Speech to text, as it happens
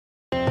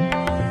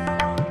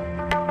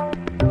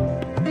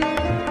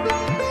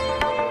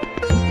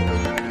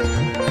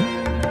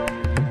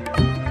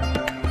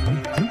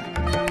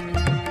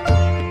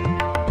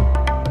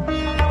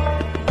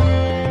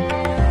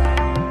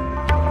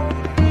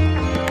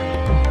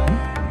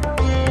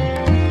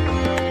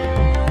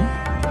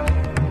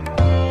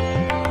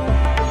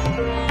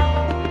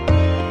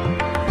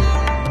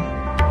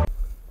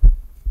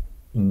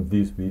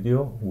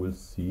video, we'll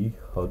see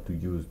how to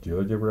use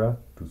GeoGebra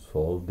to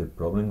solve the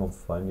problem of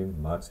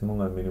finding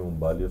maximum and minimum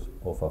values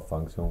of a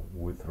function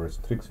with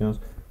restrictions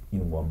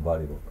in one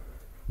variable.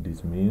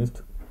 This means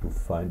to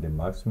find the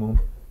maximum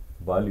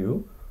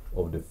value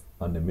of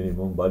and the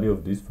minimum value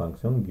of this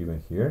function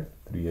given here,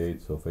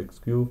 3/8 of x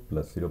cubed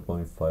plus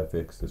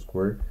 0.5x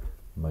squared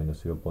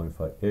minus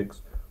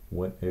 0.5x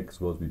when x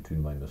goes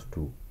between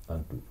 -2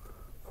 and 2.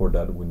 For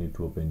that, we need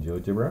to open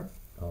GeoGebra.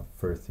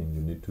 First thing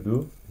you need to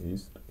do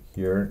is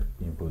here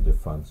input the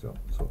function.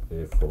 So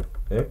f of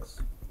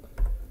x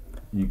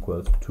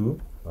equals 2,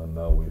 and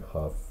now we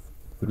have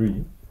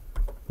 3.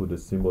 Put the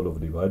symbol of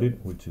divided,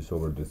 which is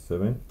over the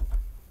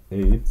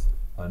 7/8.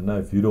 And now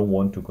if you don't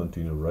want to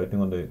continue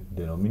writing on the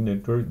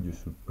denominator, you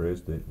should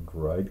press the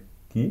right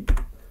key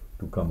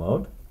to come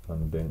out,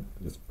 and then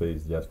the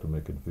space just to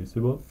make it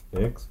visible.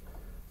 X,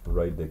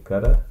 write the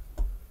caret,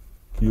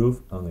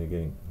 cube, and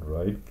again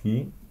right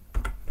key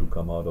to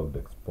come out of the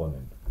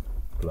exponent,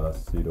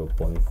 plus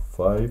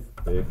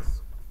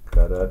 0.5x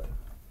caret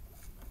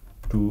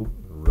 2,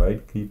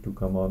 right key to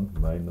come on,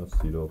 minus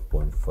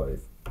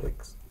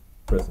 0.5x.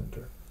 Press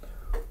enter.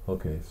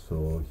 Okay,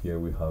 so here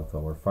we have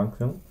our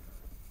function,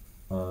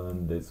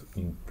 and let's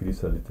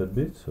increase a little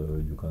bit so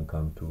you can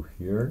come to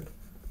here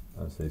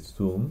and say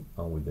zoom,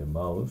 and with the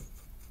mouse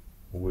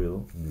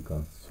wheel you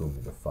can zoom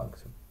in the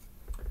function.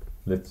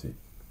 Let's see.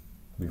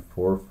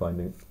 Before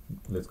finding,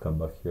 let's come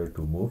back here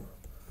to move.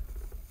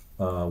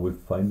 We'll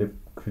find the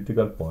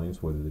critical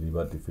points where the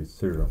derivative is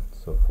 0.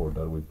 So for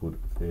that we put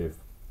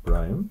f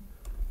prime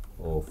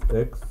of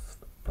x,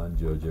 and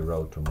GeoGebra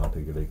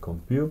automatically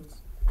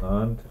computes.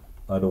 And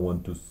I don't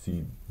want to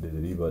see the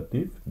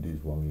derivative,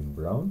 this one in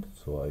brown,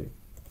 so I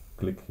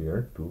click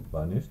here to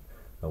vanish.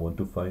 I want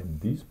to find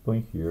this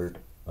point here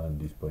and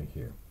this point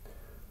here.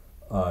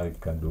 I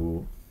can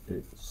do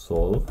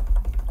solve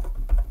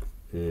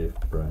f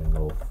prime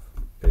of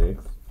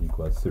x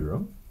equals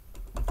 0,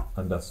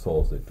 and that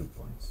solves the 2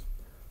 points.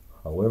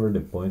 However, the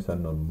points are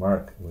not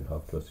marked. We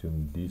have to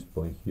assume this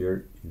point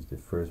here is the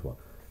first one.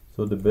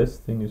 So the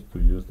best thing is to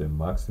use the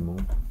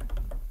maximum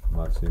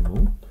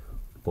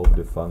of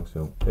the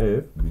function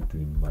f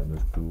between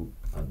 -2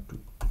 and 2.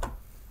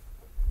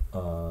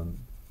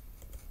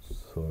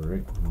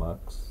 Sorry,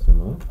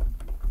 maximum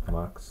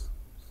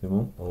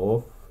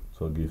of,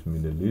 so it gives me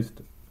the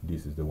list.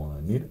 This is the one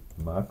I need,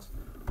 max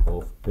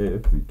of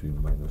f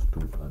between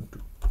 -2 and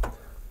 2.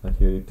 And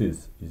here it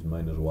is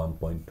minus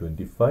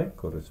 1.25,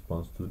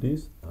 corresponds to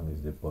this, and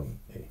is the point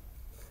A.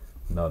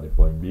 Now the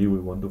point B we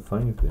want to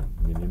find is the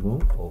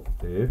minimum of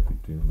f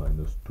between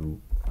 -2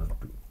 and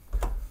 2.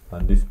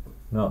 And this,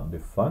 now the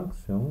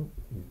function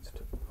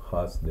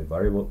has the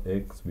variable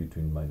x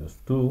between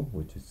 -2,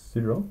 which is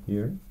 0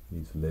 here,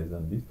 is less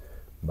than this,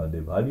 but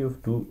the value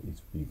of 2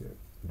 is bigger.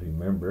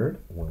 Remember,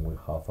 when we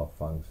have a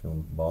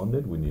function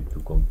bounded, we need to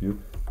compute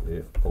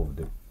f of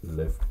the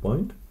left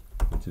point,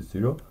 which is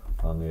 0,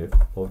 and f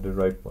of the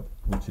right point,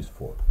 which is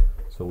 4.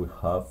 So we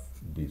have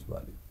this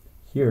value.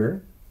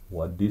 Here,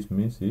 what this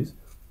means is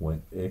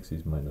when x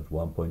is minus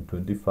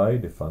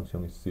 1.25, the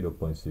function is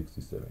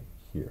 0.67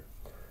 here.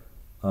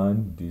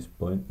 And this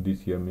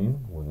here means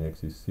when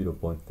x is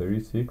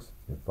 0.36,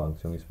 the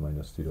function is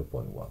minus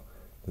 0.1.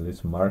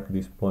 Let's mark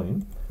this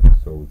point.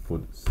 So we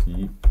put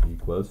c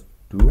equals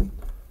 2,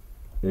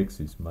 x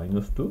is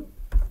 -2,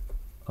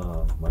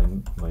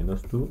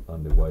 -2,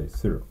 and the y is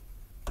 0.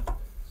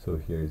 So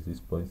here is this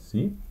point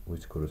C,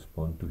 which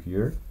corresponds to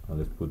here, and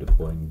let's put the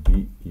point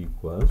D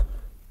equals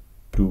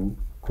 2,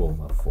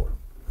 4.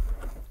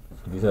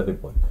 So these are the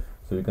points.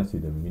 So you can see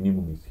the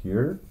minimum is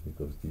here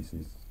because this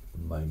is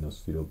minus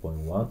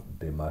 0.1,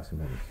 the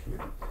maximum is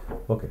here.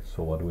 Okay,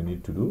 so what we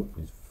need to do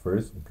is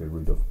first get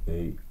rid of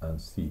A and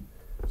C,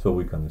 so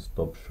we can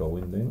stop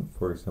showing them.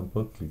 For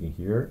example, clicking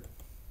here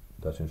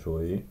doesn't show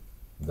A,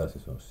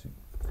 doesn't show C.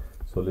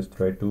 So let's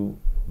try to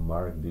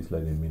mark this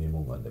like the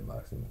minimum and the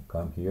maximum.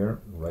 Come here,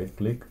 right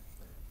click,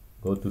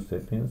 go to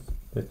settings,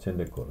 let's change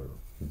the color.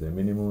 It's the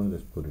minimum,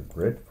 let's put it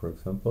red, for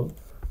example,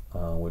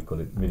 and we call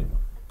it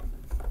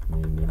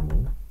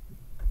minimum,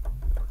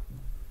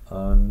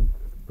 and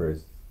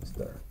press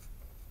start.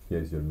 Here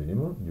is your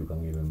minimum. You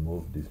can even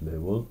move this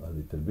level a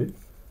little bit.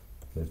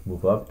 Let's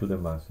move up to the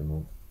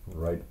maximum,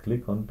 right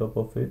click on top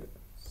of it,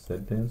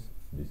 settings,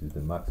 this is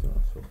the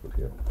maximum, so put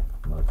here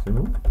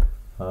maximum,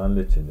 and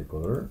let's change the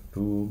color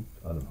to,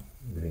 I don't know,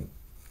 green.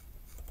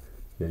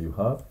 Here you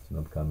have, it's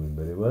not coming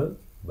very well,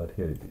 but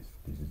here it is.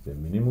 This is the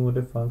minimum of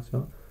the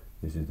function,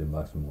 this is the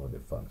maximum of the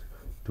function.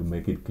 To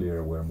make it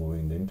clear we're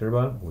moving the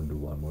interval, we'll do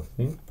one more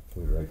thing.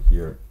 We write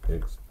here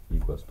x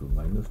equals to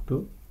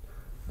 -2.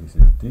 This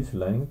is this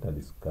line that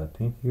is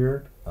cutting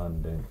here,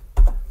 and then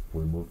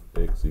we move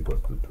x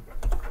equals to 2.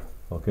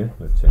 Okay,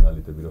 let's change a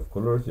little bit of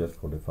colors just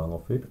for the fun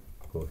of it.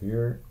 Go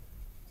here,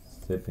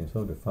 settings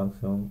of the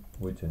function,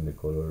 we change the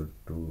color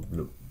to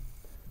blue.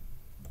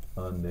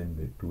 And then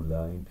the two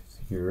lines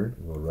here,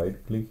 go right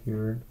click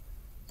here,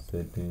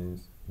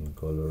 settings, in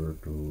color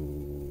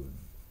to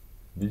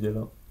this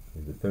yellow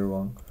is the third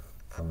one,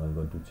 and I'm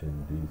going to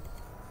change this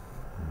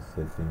in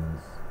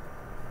settings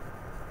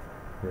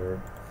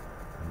here,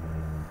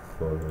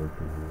 color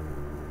to,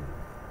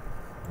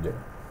 yeah,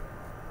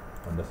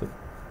 and that's it.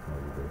 Now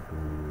you go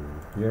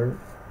to here,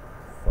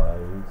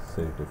 file,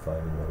 save the file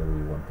in whatever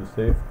you want to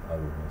save. I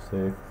will not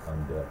save,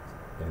 and that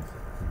ends,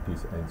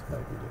 this ends my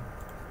video.